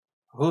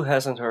Who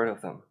hasn't heard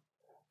of them?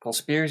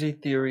 Conspiracy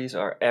theories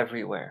are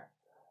everywhere.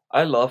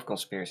 I love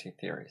conspiracy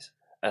theories,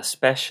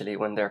 especially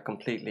when they're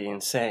completely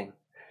insane.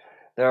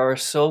 There are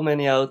so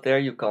many out there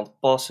you can't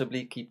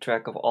possibly keep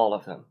track of all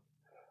of them.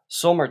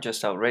 Some are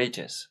just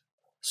outrageous,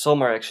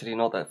 some are actually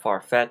not that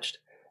far fetched,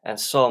 and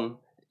some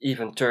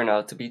even turn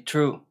out to be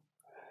true.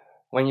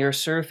 When you're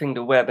surfing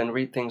the web and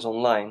read things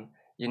online,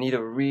 you need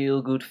a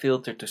real good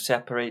filter to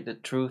separate the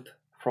truth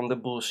from the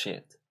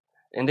bullshit.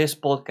 In this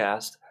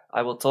podcast,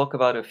 I will talk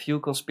about a few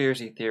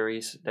conspiracy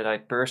theories that I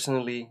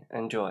personally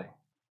enjoy.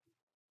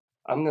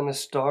 I'm going to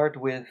start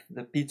with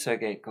the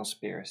Pizzagate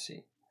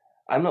conspiracy.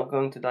 I'm not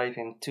going to dive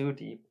in too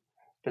deep,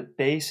 but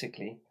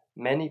basically,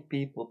 many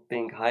people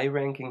think high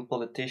ranking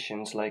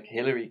politicians like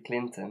Hillary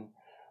Clinton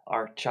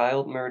are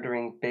child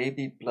murdering,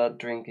 baby blood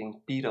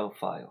drinking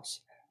pedophiles.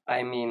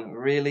 I mean,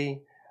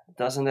 really?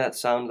 Doesn't that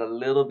sound a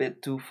little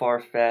bit too far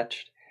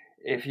fetched?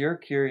 If you're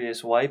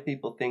curious why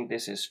people think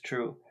this is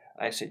true,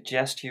 I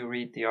suggest you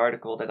read the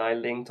article that I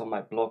linked on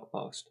my blog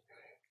post.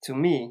 To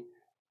me,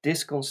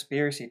 this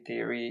conspiracy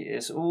theory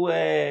is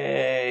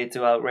way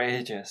too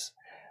outrageous,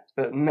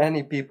 but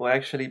many people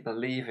actually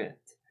believe it.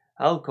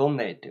 How come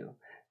they do?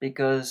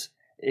 Because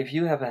if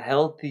you have a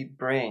healthy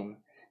brain,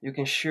 you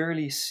can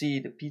surely see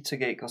the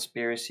Pizzagate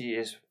conspiracy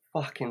is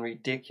fucking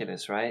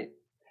ridiculous, right?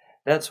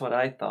 That's what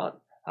I thought.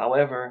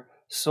 However,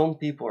 some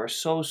people are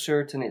so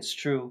certain it's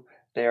true,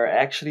 they are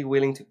actually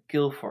willing to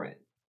kill for it.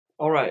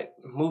 Alright,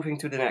 moving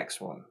to the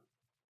next one.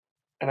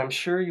 And I'm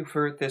sure you've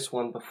heard this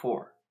one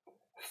before.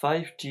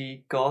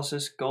 5G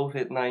causes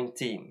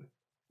COVID-19.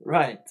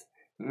 Right,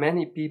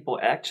 many people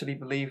actually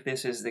believe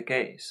this is the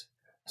case.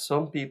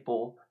 Some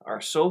people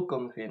are so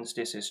convinced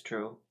this is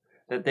true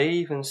that they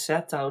even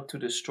set out to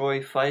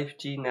destroy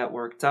 5G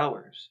network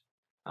towers.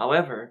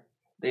 However,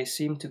 they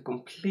seem to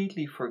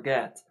completely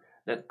forget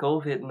that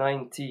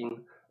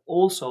COVID-19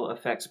 also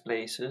affects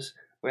places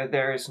where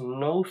there is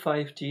no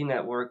 5G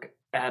network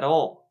at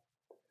all.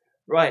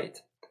 Right,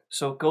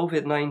 so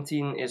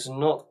COVID-19 is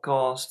not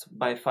caused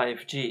by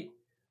 5G,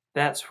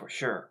 that's for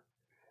sure.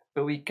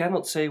 But we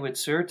cannot say with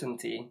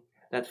certainty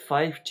that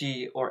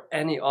 5G or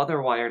any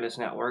other wireless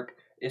network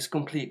is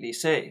completely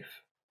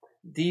safe.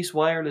 These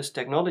wireless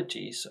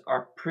technologies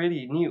are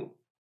pretty new.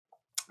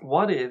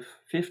 What if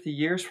 50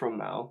 years from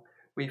now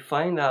we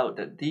find out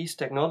that these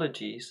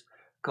technologies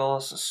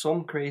cause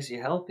some crazy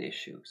health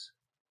issues?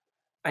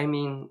 I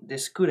mean,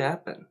 this could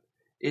happen.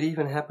 It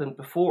even happened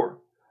before,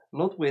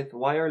 not with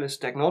wireless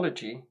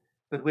technology,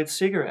 but with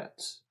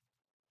cigarettes.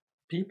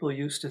 People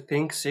used to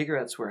think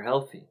cigarettes were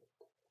healthy,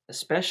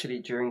 especially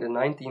during the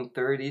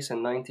 1930s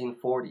and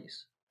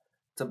 1940s.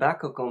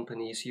 Tobacco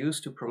companies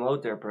used to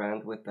promote their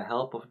brand with the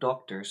help of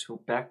doctors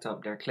who backed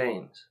up their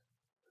claims.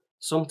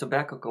 Some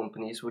tobacco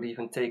companies would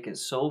even take it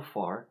so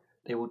far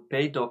they would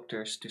pay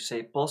doctors to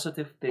say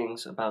positive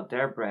things about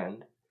their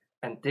brand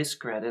and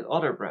discredit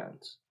other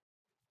brands.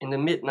 In the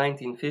mid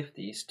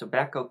 1950s,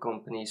 tobacco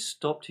companies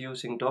stopped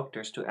using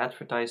doctors to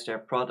advertise their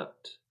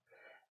products.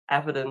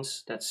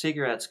 Evidence that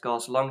cigarettes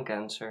cause lung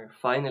cancer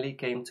finally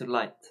came to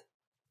light.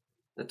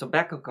 The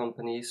tobacco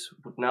companies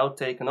would now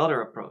take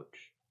another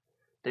approach.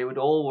 They would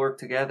all work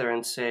together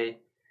and say,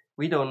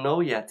 "We don't know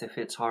yet if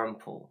it's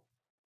harmful."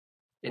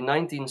 In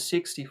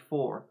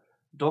 1964,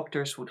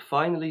 doctors would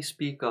finally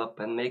speak up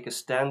and make a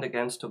stand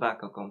against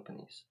tobacco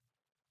companies.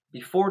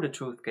 Before the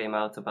truth came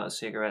out about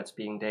cigarettes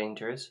being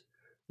dangerous,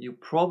 you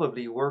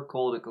probably were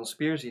called a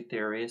conspiracy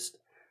theorist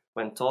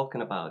when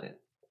talking about it.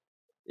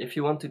 If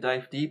you want to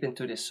dive deep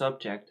into this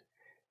subject,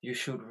 you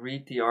should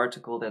read the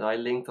article that I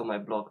linked on my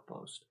blog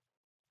post.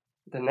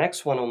 The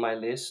next one on my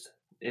list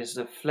is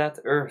the Flat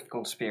Earth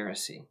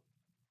conspiracy.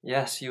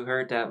 Yes, you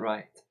heard that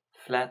right.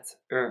 Flat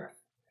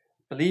Earth.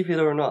 Believe it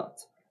or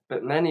not,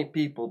 but many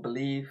people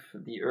believe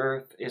the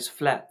Earth is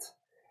flat.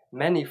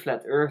 Many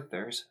flat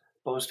earthers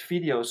post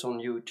videos on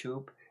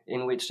YouTube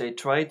in which they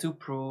try to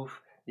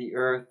prove the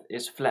Earth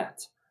is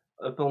flat.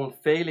 Upon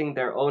failing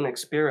their own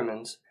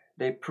experiments,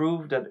 they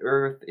prove that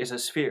Earth is a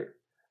sphere.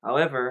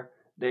 However,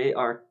 they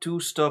are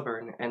too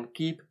stubborn and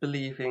keep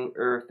believing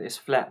Earth is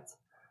flat.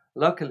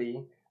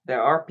 Luckily,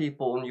 there are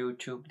people on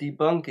YouTube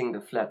debunking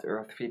the flat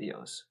Earth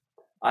videos.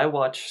 I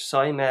watch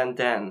Sciman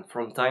Dan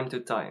from time to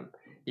time.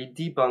 He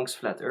debunks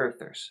flat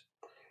earthers.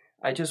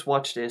 I just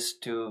watch this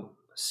to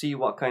see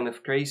what kind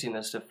of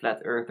craziness the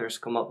flat earthers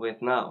come up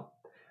with now.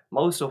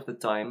 Most of the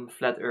time,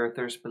 flat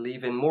earthers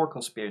believe in more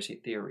conspiracy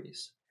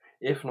theories,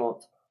 if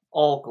not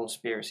all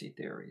conspiracy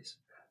theories.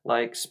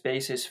 Like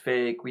space is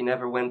fake, we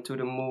never went to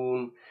the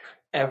moon,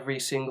 every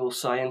single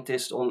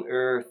scientist on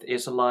Earth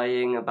is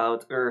lying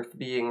about Earth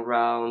being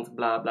round,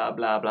 blah blah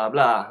blah blah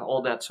blah,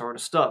 all that sort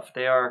of stuff.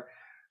 They are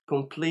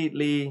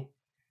completely,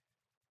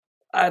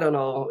 I don't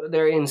know,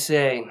 they're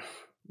insane.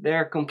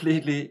 They're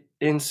completely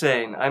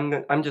insane.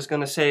 I'm just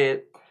gonna say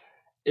it.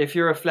 If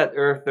you're a flat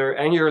earther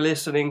and you're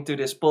listening to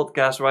this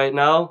podcast right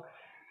now,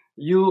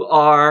 you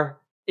are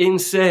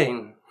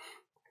insane.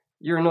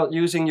 You're not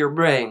using your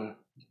brain.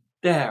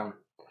 Damn.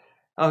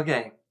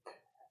 Okay.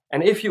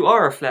 And if you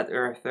are a flat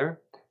earther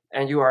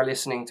and you are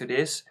listening to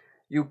this,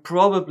 you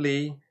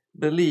probably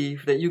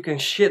believe that you can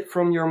shit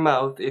from your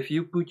mouth if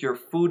you put your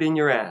foot in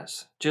your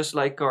ass, just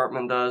like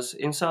Cartman does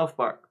in South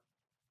Park.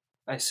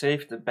 I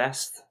saved the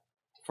best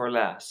for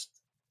last.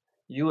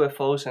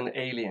 UFOs and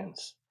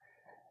aliens.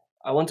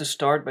 I want to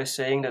start by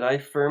saying that I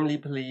firmly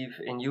believe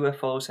in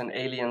UFOs and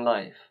alien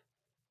life.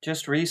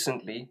 Just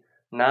recently,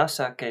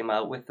 NASA came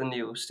out with the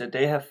news that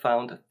they have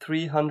found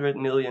 300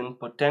 million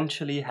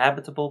potentially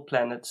habitable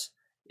planets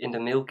in the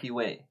Milky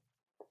Way.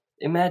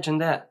 Imagine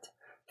that!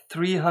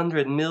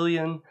 300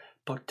 million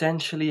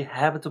potentially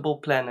habitable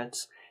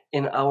planets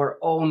in our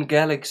own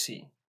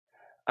galaxy.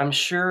 I'm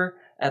sure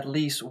at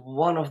least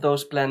one of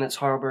those planets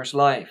harbors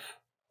life.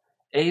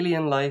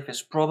 Alien life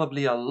is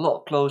probably a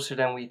lot closer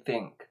than we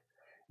think.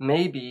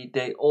 Maybe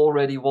they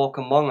already walk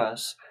among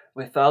us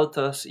without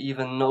us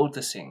even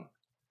noticing.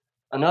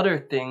 Another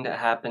thing that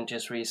happened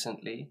just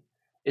recently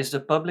is the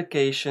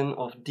publication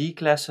of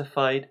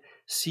declassified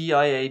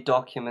CIA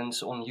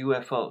documents on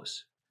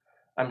UFOs.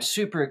 I'm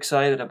super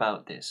excited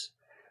about this.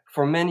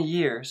 For many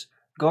years,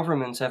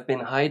 governments have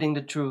been hiding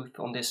the truth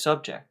on this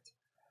subject,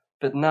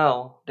 but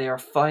now they are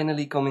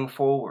finally coming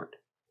forward.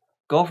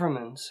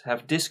 Governments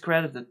have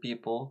discredited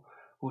people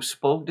who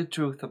spoke the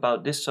truth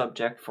about this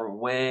subject for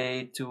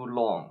way too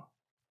long.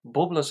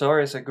 Bob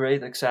Lazar is a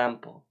great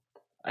example.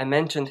 I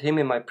mentioned him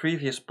in my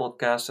previous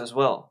podcast as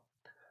well.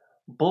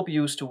 Bob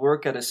used to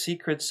work at a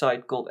secret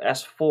site called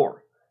S4,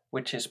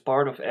 which is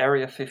part of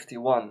Area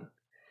 51.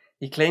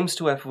 He claims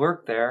to have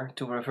worked there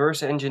to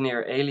reverse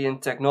engineer alien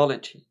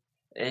technology,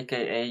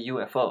 aka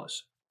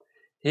UFOs.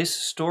 His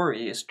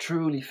story is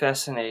truly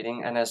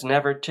fascinating and has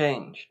never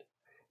changed.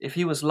 If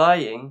he was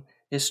lying,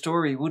 his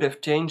story would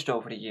have changed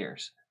over the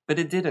years, but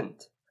it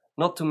didn't.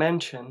 Not to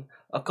mention,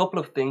 a couple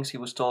of things he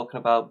was talking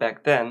about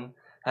back then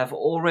have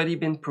already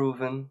been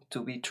proven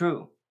to be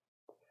true.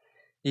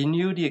 He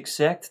knew the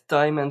exact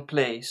time and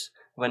place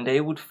when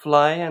they would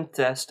fly and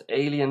test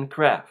alien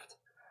craft,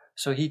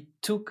 so he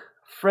took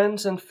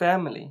friends and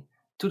family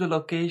to the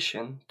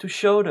location to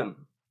show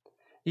them.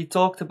 He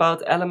talked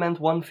about Element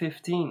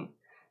 115,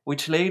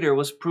 which later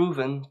was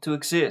proven to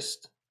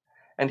exist,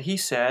 and he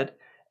said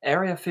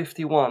Area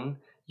 51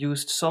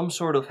 used some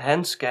sort of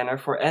hand scanner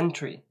for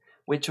entry,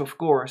 which of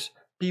course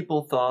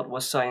people thought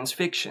was science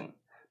fiction.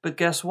 But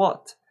guess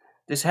what?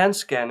 This hand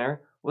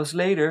scanner was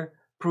later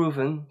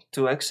proven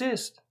to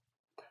exist.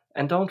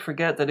 And don't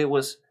forget that it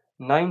was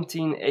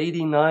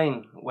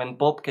 1989 when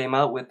Bob came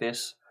out with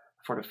this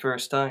for the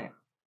first time.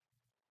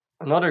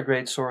 Another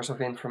great source of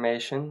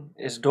information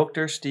is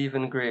Dr.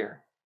 Stephen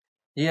Greer.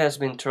 He has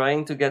been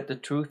trying to get the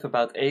truth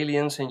about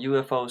aliens and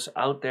UFOs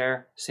out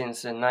there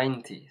since the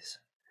 90s.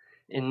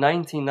 In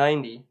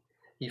 1990,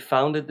 he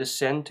founded the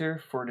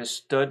Center for the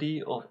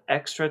Study of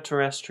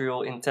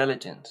Extraterrestrial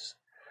Intelligence.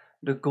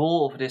 The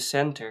goal of this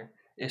center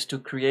is to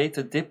create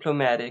a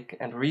diplomatic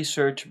and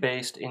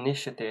research-based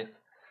initiative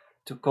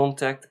to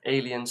contact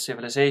alien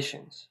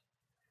civilizations.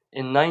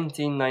 In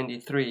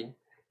 1993,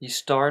 he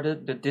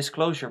started the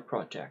Disclosure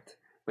Project,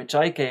 which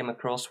I came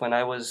across when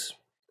I was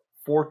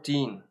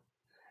 14.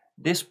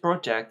 This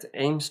project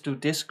aims to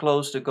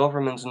disclose the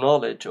government's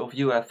knowledge of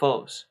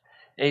UFOs,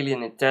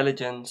 alien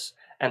intelligence,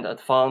 and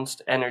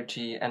advanced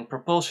energy and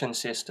propulsion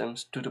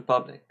systems to the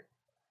public.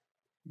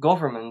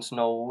 Governments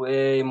know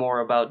way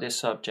more about this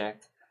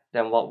subject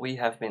than what we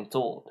have been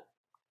told.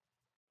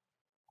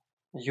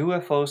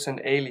 UFOs and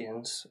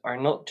aliens are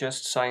not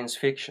just science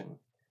fiction,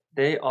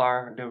 they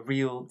are the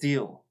real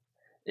deal.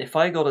 If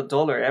I got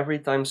 $1 every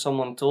time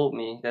someone told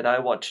me that I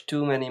watched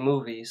too many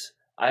movies,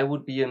 I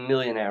would be a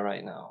millionaire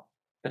right now.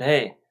 But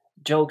hey,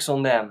 joke's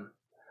on them.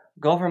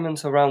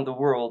 Governments around the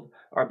world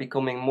are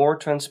becoming more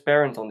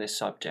transparent on this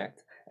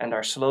subject and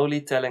are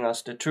slowly telling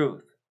us the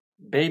truth.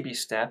 Baby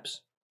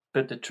steps,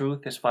 but the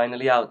truth is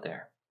finally out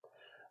there.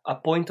 A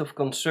point of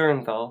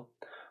concern though,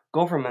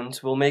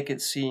 governments will make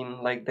it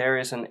seem like there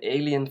is an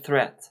alien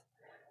threat.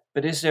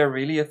 But is there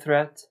really a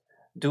threat?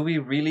 Do we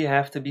really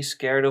have to be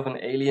scared of an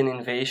alien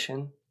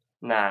invasion?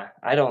 Nah,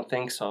 I don't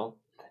think so.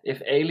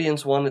 If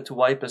aliens wanted to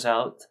wipe us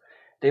out,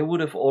 they would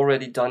have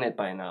already done it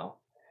by now.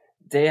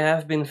 They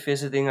have been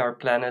visiting our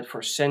planet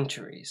for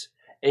centuries.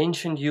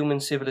 Ancient human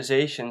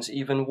civilizations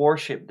even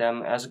worship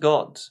them as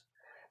gods.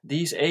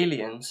 These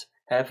aliens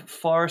have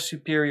far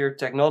superior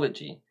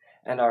technology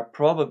and are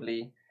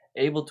probably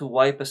able to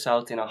wipe us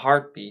out in a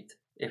heartbeat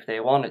if they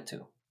wanted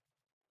to.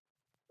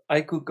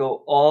 I could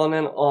go on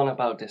and on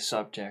about this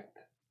subject.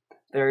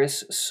 There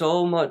is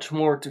so much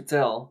more to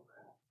tell,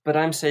 but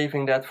I'm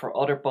saving that for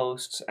other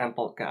posts and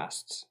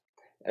podcasts.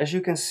 As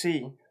you can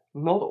see,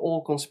 not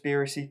all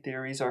conspiracy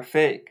theories are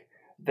fake.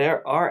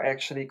 There are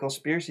actually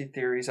conspiracy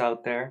theories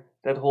out there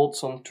that hold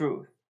some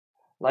truth.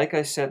 Like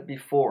I said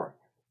before,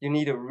 you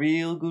need a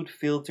real good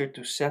filter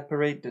to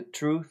separate the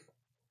truth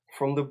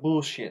from the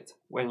bullshit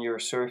when you're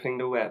surfing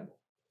the web.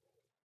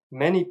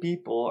 Many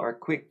people are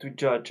quick to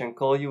judge and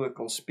call you a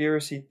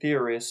conspiracy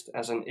theorist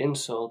as an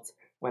insult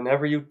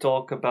whenever you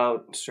talk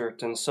about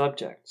certain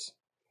subjects.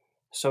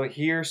 So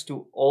here's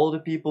to all the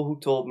people who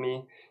told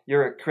me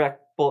you're a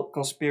crackpot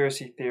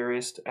conspiracy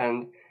theorist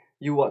and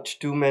you watch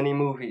too many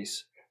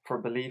movies for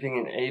believing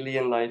in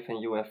alien life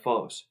and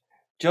UFOs.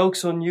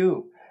 Joke's on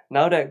you!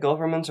 Now that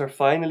governments are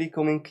finally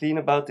coming clean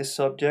about this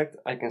subject,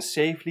 I can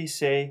safely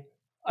say,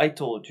 I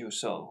told you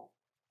so.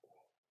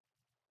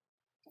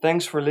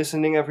 Thanks for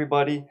listening,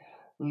 everybody.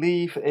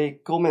 Leave a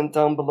comment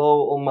down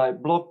below on my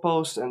blog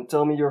post and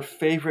tell me your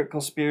favorite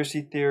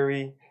conspiracy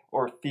theory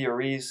or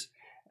theories.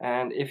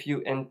 And if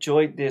you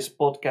enjoyed this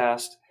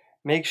podcast,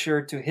 make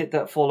sure to hit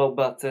that follow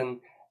button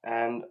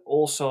and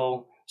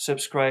also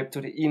subscribe to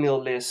the email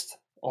list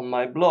on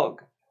my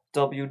blog,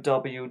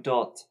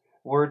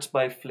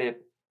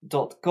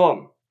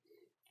 www.wordsbyflip.com.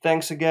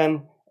 Thanks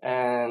again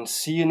and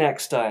see you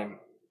next time.